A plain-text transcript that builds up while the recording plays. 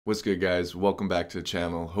What's good, guys? Welcome back to the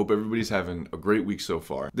channel. Hope everybody's having a great week so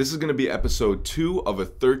far. This is going to be episode 2 of a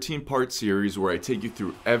 13-part series where I take you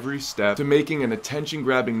through every step to making an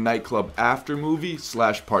attention-grabbing nightclub after movie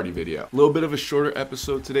 / party video. A little bit of a shorter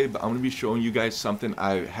episode today, but I'm going to be showing you guys something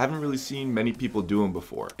I haven't really seen many people doing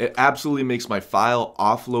before. It absolutely makes my file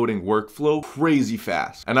offloading workflow crazy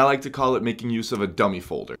fast, and I like to call it making use of a dummy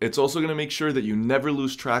folder. It's also going to make sure that you never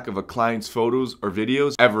lose track of a client's photos or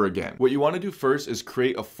videos ever again. What you want to do first is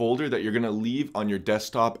create a folder that you're going to leave on your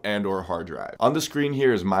desktop and or hard drive. On the screen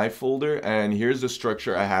here is my folder, and here's the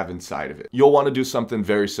structure I have inside of it. You'll want to do something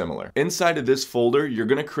very similar. Inside of this folder, you're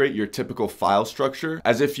going to create your typical file structure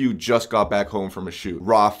as if you just got back home from a shoot.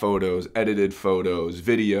 Raw photos, edited photos,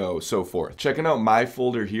 video, so forth. Checking out my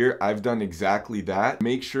folder here, I've done exactly that.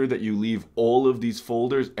 Make sure that you leave all of these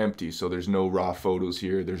folders empty, so there's no raw photos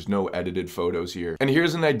here, there's no edited photos here. And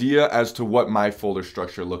here's an idea as to what my folder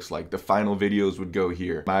structure looks like. The final videos would go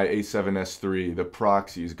here. My A7s III, the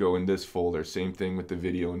proxies go in this folder. Same thing with the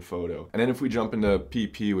video and photo. And then if we jump into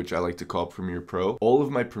PP, which I like to call Premiere Pro, all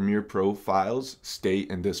of my Premiere Pro files stay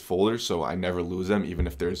in this folder, so I never lose them, even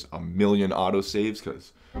if there's a million autosaves,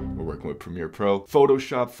 because we're working with Premiere Pro.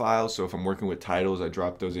 Photoshop files, so if I'm working with titles, I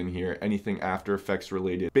drop those in here. Anything After Effects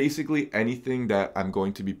related. Basically anything that I'm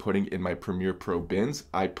going to be putting in my Premiere Pro bins,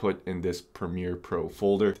 I put in this Premiere Pro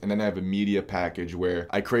folder. And then I have a media package where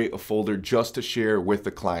I create a folder just to share with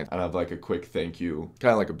the client. And I have like a quick thank you,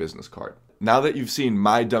 kind of like a business card. Now that you've seen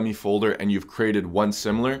my dummy folder and you've created one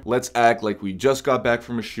similar, let's act like we just got back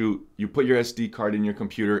from a shoot. You put your SD card in your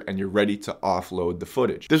computer and you're ready to offload the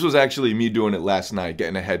footage. This was actually me doing it last night,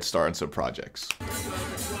 getting a head start on some projects.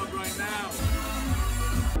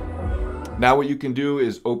 Now what you can do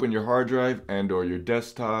is open your hard drive and or your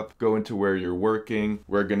desktop, go into where you're working.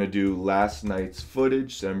 We're gonna do last night's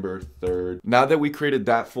footage, December 3rd. Now that we created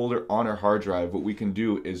that folder on our hard drive, what we can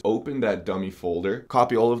do is open that dummy folder,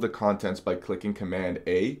 copy all of the contents by clicking Command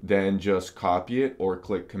A, then just copy it or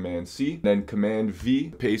click Command C, then Command V,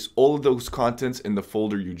 paste all of those contents in the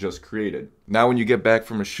folder you just created. Now when you get back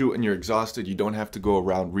from a shoot and you're exhausted, you don't have to go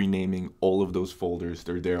around renaming all of those folders.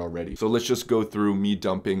 They're there already. So let's just go through me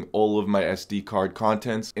dumping all of my SD card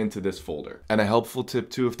contents into this folder. And a helpful tip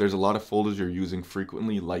too, if there's a lot of folders you're using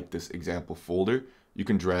frequently, like this example folder, you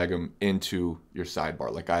can drag them into your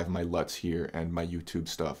sidebar. Like I have my LUTs here and my YouTube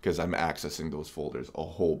stuff because I'm accessing those folders a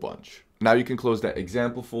whole bunch. Now you can close that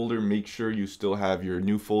example folder. Make sure you still have your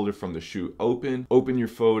new folder from the shoot open. Open your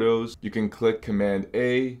photos. You can click Command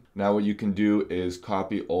A. Now what you can do is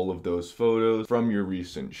copy all of those photos from your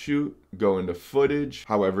recent shoot. Go into footage,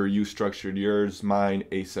 however you structured yours. Mine,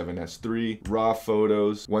 A7s III, raw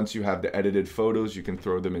photos. Once you have the edited photos, you can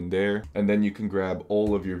throw them in there. And then you can grab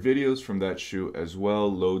all of your videos from that shoot as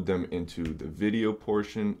well, load them into the video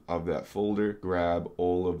portion of that folder, grab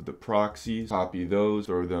all of the proxies, copy those,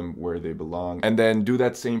 throw them where they belong. And then do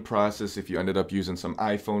that same process if you ended up using some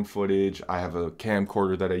iPhone footage. I have a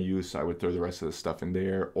camcorder that I use, so I would throw the rest of the stuff in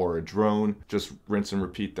there, or a drone. Just rinse and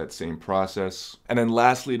repeat that same process. And then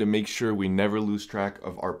lastly, to make sure we never lose track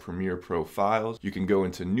of our Premiere Pro files, you can go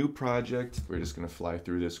into New Project. We're just gonna fly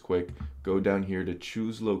through this quick. Go down here to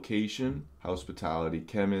Choose Location, Hospitality,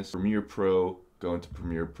 Chemist, Premiere Pro, go into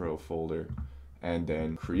Premiere Pro folder, and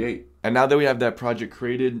then Create. And now that we have that project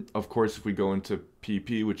created, of course, if we go into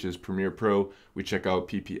PP, which is Premiere Pro, we check out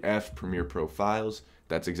PPF, Premiere Pro Files.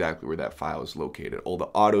 That's exactly where that file is located. All the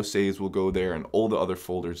autosaves will go there and all the other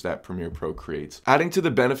folders that Premiere Pro creates. Adding to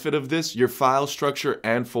the benefit of this, your file structure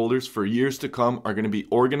and folders for years to come are going to be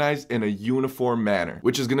organized in a uniform manner,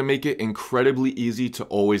 which is going to make it incredibly easy to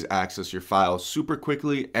always access your files super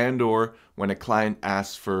quickly, and or when a client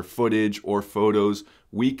asks for footage or photos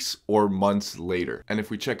weeks or months later. And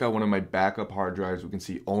if we check out one of my backup hard drives, we can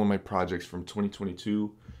see all of my projects from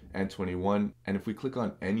 2022 and 21. And if we click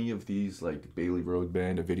on any of these, like Bailey Road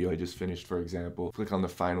Band, a video I just finished, for example, click on the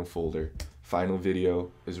final folder. Final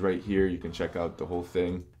video is right here. You can check out the whole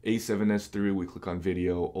thing. A7s III, we click on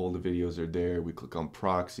video, all the videos are there. We click on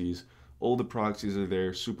proxies, all the proxies are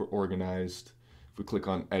there, super organized. If we click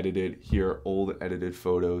on edited, here are all the edited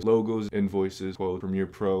photos, logos, invoices, quote, Premiere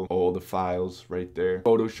Pro, all the files right there.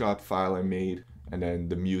 Photoshop file I made, and then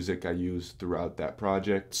the music I used throughout that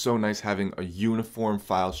project. So nice having a uniform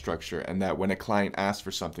file structure, and that when a client asks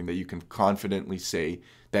for something that you can confidently say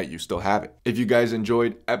that you still have it. If you guys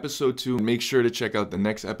enjoyed episode 2, make sure to check out the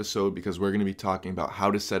next episode, because we're gonna be talking about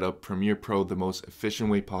how to set up Premiere Pro the most efficient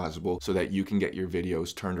way possible so that you can get your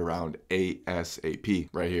videos turned around ASAP.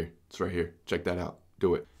 Right here, it's right here, check that out,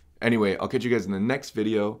 do it. Anyway, I'll catch you guys in the next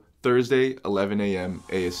video, Thursday, 11 a.m.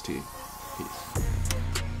 AST. Peace.